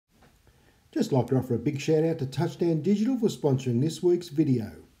Just like to offer a big shout out to Touchdown Digital for sponsoring this week's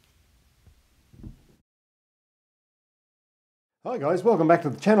video. Hi guys, welcome back to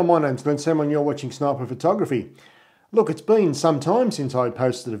the channel. My name's Glenn Salmon and you're watching Sniper Photography. Look, it's been some time since I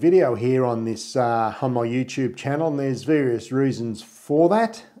posted a video here on this on my YouTube channel, and there's various reasons for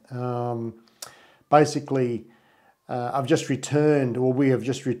that. Basically, I've just returned, or we have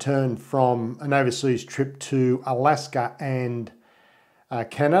just returned from an overseas trip to Alaska and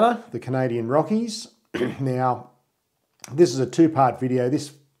Canada, the Canadian Rockies. Now, this is a two-part video.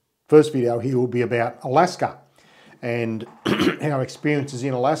 This first video here will be about Alaska and our experiences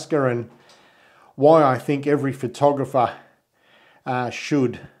in Alaska and why I think every photographer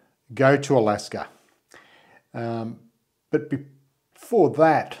should go to Alaska. But before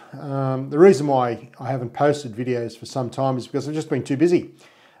that, the reason why I haven't posted videos for some time is because I've just been too busy.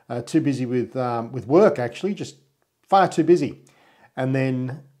 Too busy with work, actually, just far too busy. And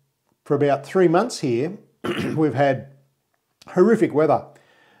then for about 3 months here, we've had horrific weather,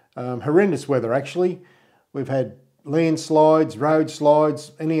 horrendous weather actually. We've had landslides, road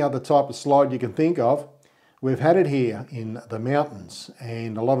slides, any other type of slide you can think of. We've had it here in the mountains,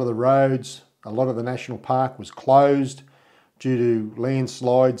 and a lot of the roads, a lot of the national park was closed due to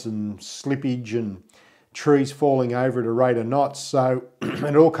landslides and slippage and trees falling over at a rate of knots. So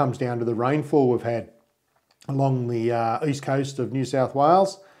it all comes down to the rainfall we've had along the east coast of New South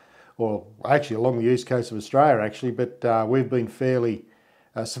Wales, or actually along the east coast of Australia actually, but we've been fairly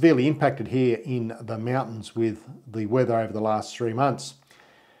severely impacted here in the mountains with the weather over the last 3 months.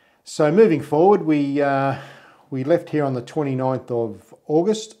 So moving forward, we left here on the 29th of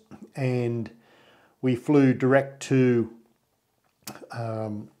August and we flew direct to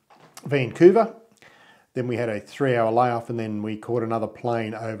Vancouver. Then we had a 3-hour layoff and then we caught another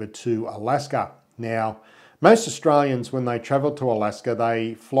plane over to Alaska. Now, most Australians, when they travel to Alaska,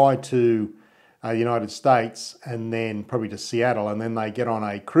 they fly to the United States and then probably to Seattle, and then they get on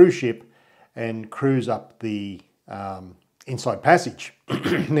a cruise ship and cruise up the Inside Passage.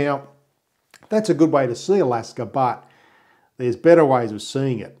 Now, that's a good way to see Alaska, but there's better ways of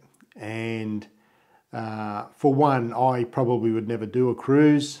seeing it. And for one, I probably would never do a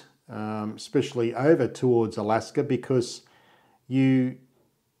cruise, especially over towards Alaska, because they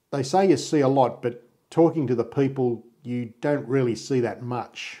say you see a lot, but talking to the people, you don't really see that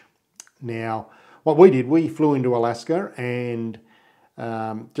much. Now, what we did, we flew into Alaska and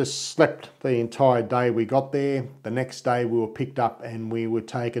just slept the entire day we got there. The next day we were picked up and we were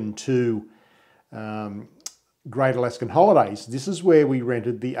taken to Great Alaskan Holidays. This is where we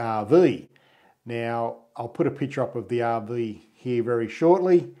rented the RV. Now, I'll put a picture up of the RV here very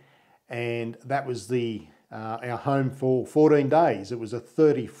shortly, and that was our home for 14 days. It was a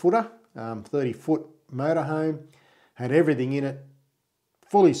 30-footer, 30-foot motorhome, had everything in it,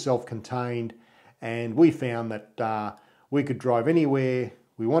 fully self-contained, and we found that we could drive anywhere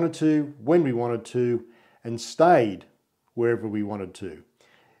we wanted to, when we wanted to, and stayed wherever we wanted to.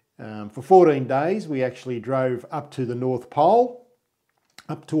 For 14 days, we actually drove up to the North Pole,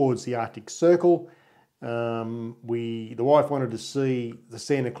 up towards the Arctic Circle. The wife wanted to see the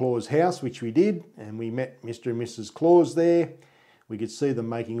Santa Claus house, which we did, and we met Mr. and Mrs. Claus there. We could see them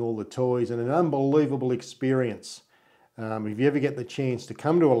making all the toys, and an unbelievable experience. If you ever get the chance to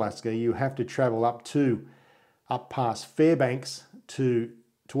come to Alaska, you have to travel up past Fairbanks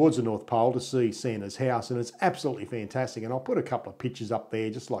towards the North Pole to see Santa's house, and it's absolutely fantastic. And I'll put a couple of pictures up there,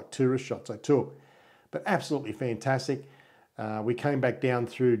 just like tourist shots I took, but absolutely fantastic. We came back down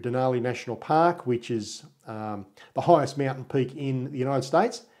through Denali National Park, which is the highest mountain peak in the United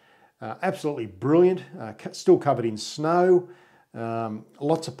States. Absolutely brilliant, still covered in snow.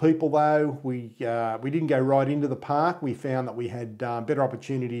 Lots of people though. We didn't go right into the park. We found that we had better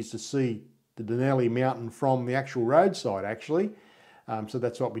opportunities to see the Denali Mountain from the actual roadside actually. So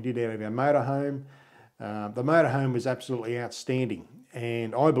that's what we did out of our motorhome. The motorhome was absolutely outstanding,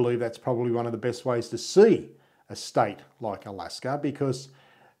 and I believe that's probably one of the best ways to see a state like Alaska because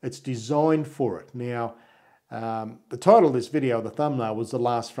it's designed for it. Now, the title of this video, the thumbnail, was The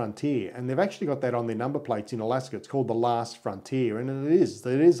Last Frontier, and they've actually got that on their number plates in Alaska. It's called The Last Frontier, and it is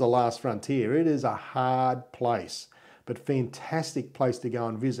the last frontier. It is a hard place, but fantastic place to go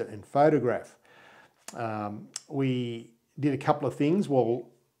and visit and photograph. We did a couple of things. Well,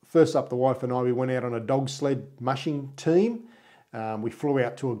 first up, the wife and I, we went out on a dog sled mushing team. We flew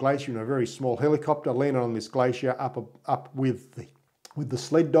out to a glacier in a very small helicopter, landed on this glacier up with the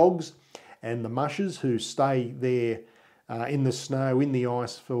sled dogs and the mushers who stay there in the snow, in the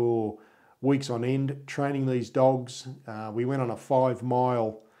ice for weeks on end, training these dogs. We went on a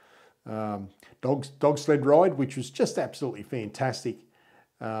 5-mile dog sled ride, which was just absolutely fantastic.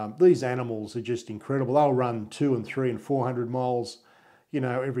 These animals are just incredible. They'll run 200 and 300 and 400 miles,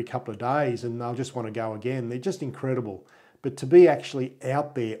 every couple of days, and they'll just want to go again. They're just incredible. But to be actually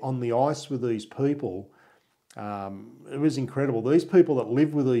out there on the ice with these people, it was incredible. These people that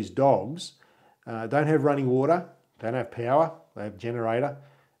live with these dogs don't have running water, don't have power, they have a generator,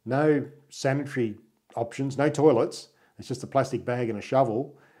 no sanitary options, no toilets. It's just a plastic bag and a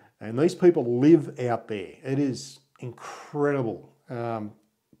shovel. And these people live out there. It is incredible.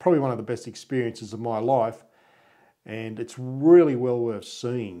 Probably one of the best experiences of my life. And it's really well worth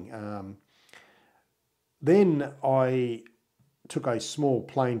seeing. Then I took a small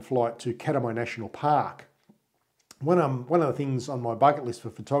plane flight to Katmai National Park. One of the things on my bucket list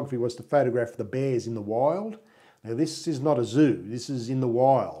for photography was to photograph the bears in the wild. Now this is not a zoo, this is in the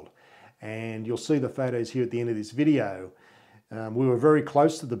wild. And you'll see the photos here at the end of this video. We were very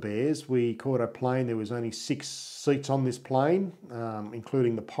close to the bears. We caught a plane, there was only 6 seats on this plane,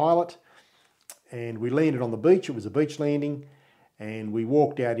 including the pilot. And we landed on the beach, it was a beach landing. And we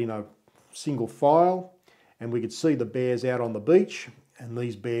walked out in a single file and we could see the bears out on the beach. And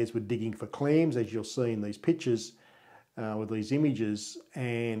these bears were digging for clams, as you'll see in these pictures with these images.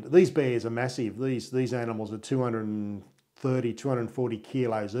 And these bears are massive. These animals are 230, 240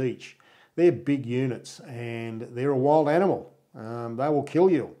 kilos each. They're big units and they're a wild animal. They will kill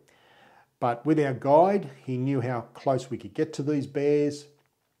you. But with our guide, he knew how close we could get to these bears.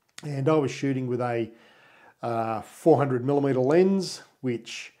 And I was shooting with a 400mm lens,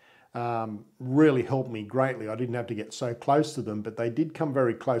 which really helped me greatly. I didn't have to get so close to them, but they did come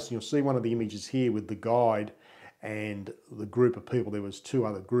very close. And you'll see one of the images here with the guide and the group of people. There was 2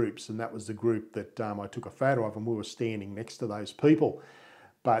 other groups, and that was the group that I took a photo of, and we were standing next to those people.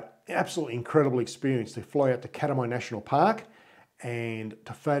 But absolutely incredible experience to fly out to Katmai National Park and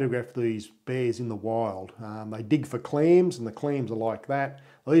to photograph these bears in the wild. They dig for clams, and the clams are like that.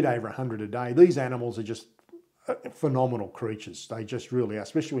 They eat over 100 a day. These animals are just phenomenal creatures. They just really are,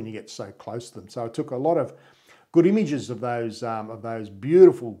 especially when you get so close to them. So I took a lot of good images of those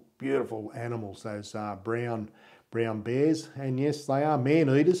beautiful, beautiful animals, those brown bears. And yes, they are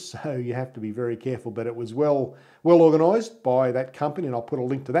man-eaters, so you have to be very careful. But it was well organised by that company, and I'll put a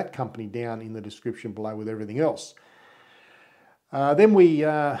link to that company down in the description below with everything else. Then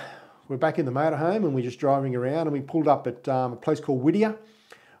we're back in the motorhome, and we're just driving around, and we pulled up at a place called Whittier,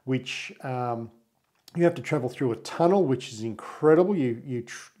 which you have to travel through a tunnel, which is incredible. You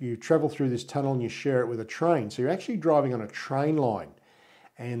travel through this tunnel and you share it with a train. So you're actually driving on a train line,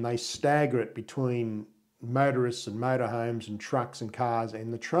 and they stagger it between motorists and motorhomes and trucks and cars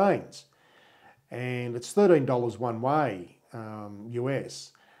and the trains. And it's $13 one way,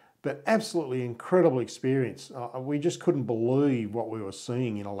 US. But absolutely incredible experience. We just couldn't believe what we were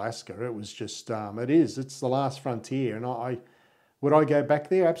seeing in Alaska. It was just, it's the last frontier. And would I go back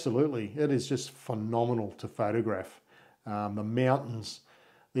there? Absolutely. It is just phenomenal to photograph. The mountains,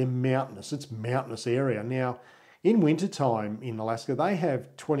 they're mountainous. It's a mountainous area. Now, in wintertime in Alaska, they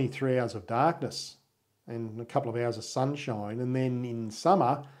have 23 hours of darkness and a couple of hours of sunshine. And then in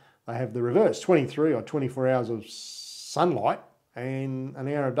summer, they have the reverse, 23 or 24 hours of sunlight and an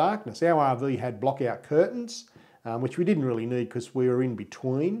hour of darkness. Our RV had block-out curtains, which we didn't really need because we were in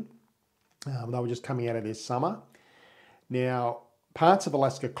between. They were just coming out of their summer. Now, parts of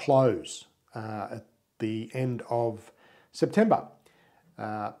Alaska close at the end of September.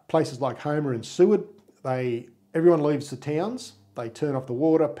 Places like Homer and Seward, everyone leaves the towns. They turn off the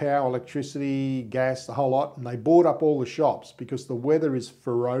water, power, electricity, gas, the whole lot, and they board up all the shops because the weather is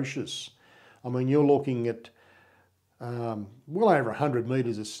ferocious. I mean, you're looking at well over 100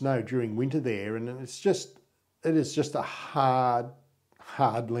 metres of snow during winter there, and it is just a hard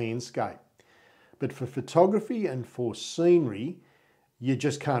landscape. But for photography and for scenery, you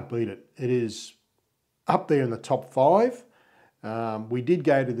just can't beat it. It is up there in the top 5. We did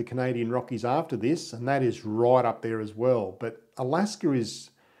go to the Canadian Rockies after this, and that is right up there as well. But Alaska is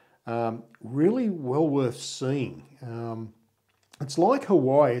really well worth seeing. It's like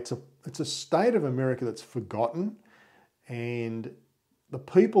Hawaii. It's a state of America that's forgotten, and the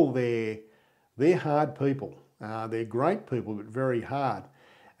people there, they're hard people. They're great people, but very hard.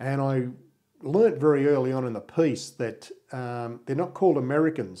 And I learnt very early on in the piece that they're not called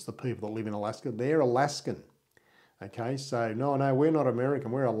Americans, the people that live in Alaska. They're Alaskan. Okay, so no, we're not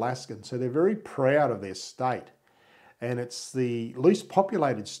American, we're Alaskan. So they're very proud of their state. And it's the least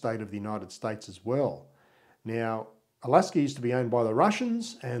populated state of the United States as well. Now, Alaska used to be owned by the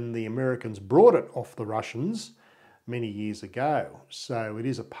Russians, and the Americans brought it off the Russians many years ago. So it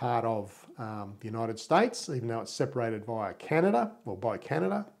is a part of the United States, even though it's separated by Canada.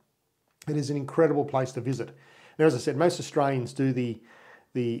 It is an incredible place to visit. Now, as I said, most Australians do the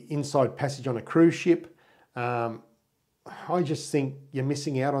the inside passage on a cruise ship. I just think you're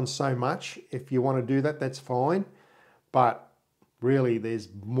missing out on so much. If you want to do that, that's fine. But really, there's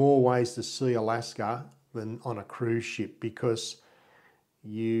more ways to see Alaska than on a cruise ship, because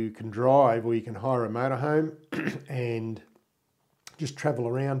you can drive or you can hire a motorhome and just travel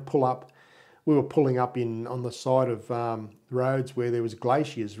around, pull up. We were pulling up on the side of roads where there was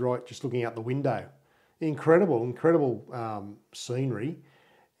glaciers, right, just looking out the window. Incredible scenery.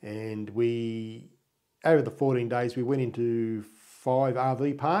 And over the 14 days, we went into 5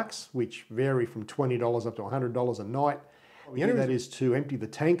 RV parks, which vary from $20 up to $100 a night. The only that is to empty the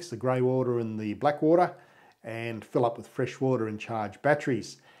tanks, the grey water and the black water, and fill up with fresh water and charge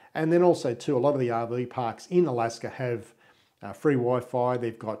batteries. And then also too, a lot of the RV parks in Alaska have free Wi-Fi.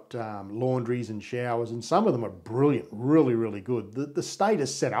 They've got laundries and showers, and some of them are brilliant, really good. The state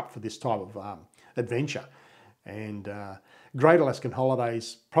is set up for this type of adventure. And Great Alaskan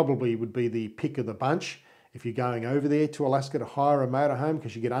Holidays probably would be the pick of the bunch if you're going over there to Alaska to hire a motorhome,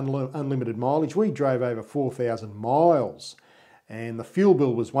 because you get unlimited mileage. We drove over 4,000 miles and the fuel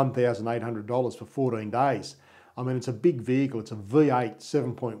bill was $1,800 for 14 days. I mean, it's a big vehicle. It's a V8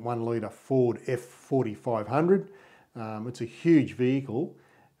 7.1 litre Ford F4500. It's a huge vehicle,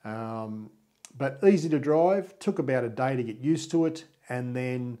 but easy to drive. Took about a day to get used to it,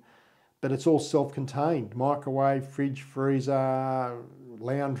 but it's all self-contained. Microwave, fridge, freezer,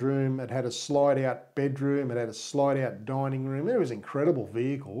 lounge room. It had a slide-out bedroom. It had a slide-out dining room. It was an incredible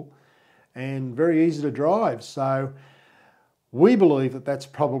vehicle and very easy to drive. So we believe that that's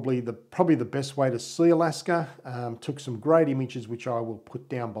probably the best way to see Alaska. Took some great images, which I will put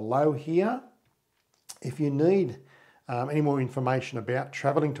down below here. If you need any more information about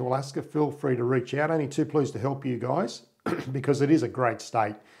traveling to Alaska, feel free to reach out. Only too pleased to help you guys because it is a great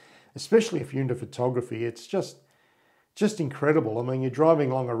state. Especially if you're into photography, it's just incredible. I mean, you're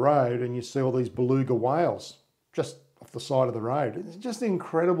driving along a road and you see all these beluga whales just off the side of the road. It's just an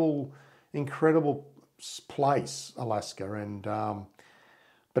incredible place, Alaska. And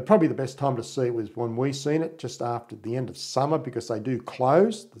but probably the best time to see it was when we seen it, just after the end of summer, because they do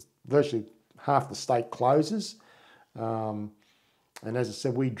close. Virtually half the state closes. And as I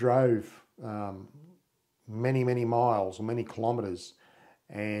said, we drove many miles or many kilometres.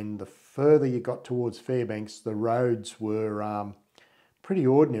 And the further you got towards Fairbanks, the roads were pretty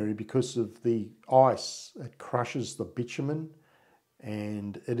ordinary because of the ice. It crushes the bitumen,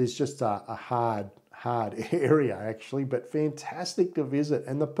 and it is just a hard area actually, but fantastic to visit.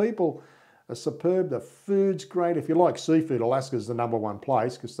 And the people are superb. The food's great. If you like seafood, Alaska's the #1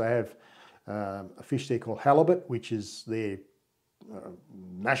 place because they have a fish there called halibut, which is their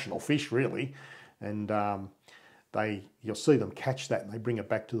national fish really, and you'll see them catch that and they bring it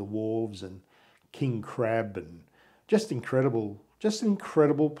back to the wharves, and king crab, and just an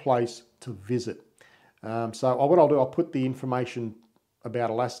incredible place to visit. So what I'll do, I'll put the information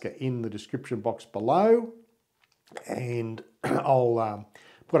about Alaska in the description box below, and I'll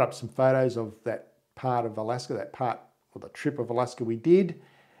put up some photos of that part of Alaska, the trip of Alaska we did.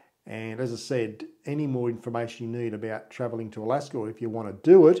 And as I said, any more information you need about traveling to Alaska, or if you want to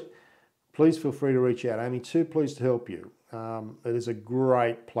do it, please feel free to reach out. Only too pleased to help you. It is a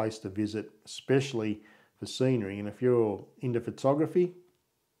great place to visit, especially for scenery. And if you're into photography,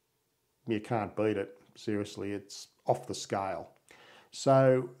 you can't beat it. Seriously, it's off the scale.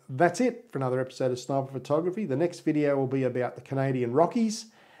 So that's it for another episode of Sniper Photography. The next video will be about the Canadian Rockies,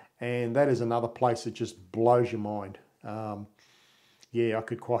 and that is another place that just blows your mind. Yeah, I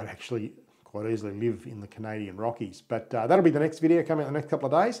could quite easily live in the Canadian Rockies. But that'll be the next video coming out in the next couple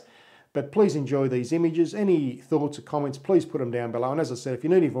of days. But please enjoy these images. Any thoughts or comments, please put them down below. And as I said, if you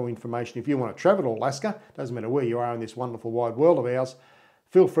need any more information, if you want to travel to Alaska, doesn't matter where you are in this wonderful wide world of ours,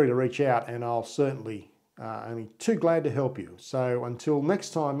 feel free to reach out, and I'll certainly only too glad to help you. So until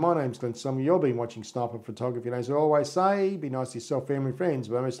next time, my name's Glenn Sumner. You've been watching Sniper Photography. And as I always say, be nice to yourself, family, friends,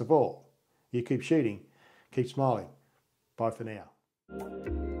 but most of all, you keep shooting, keep smiling. Bye for now.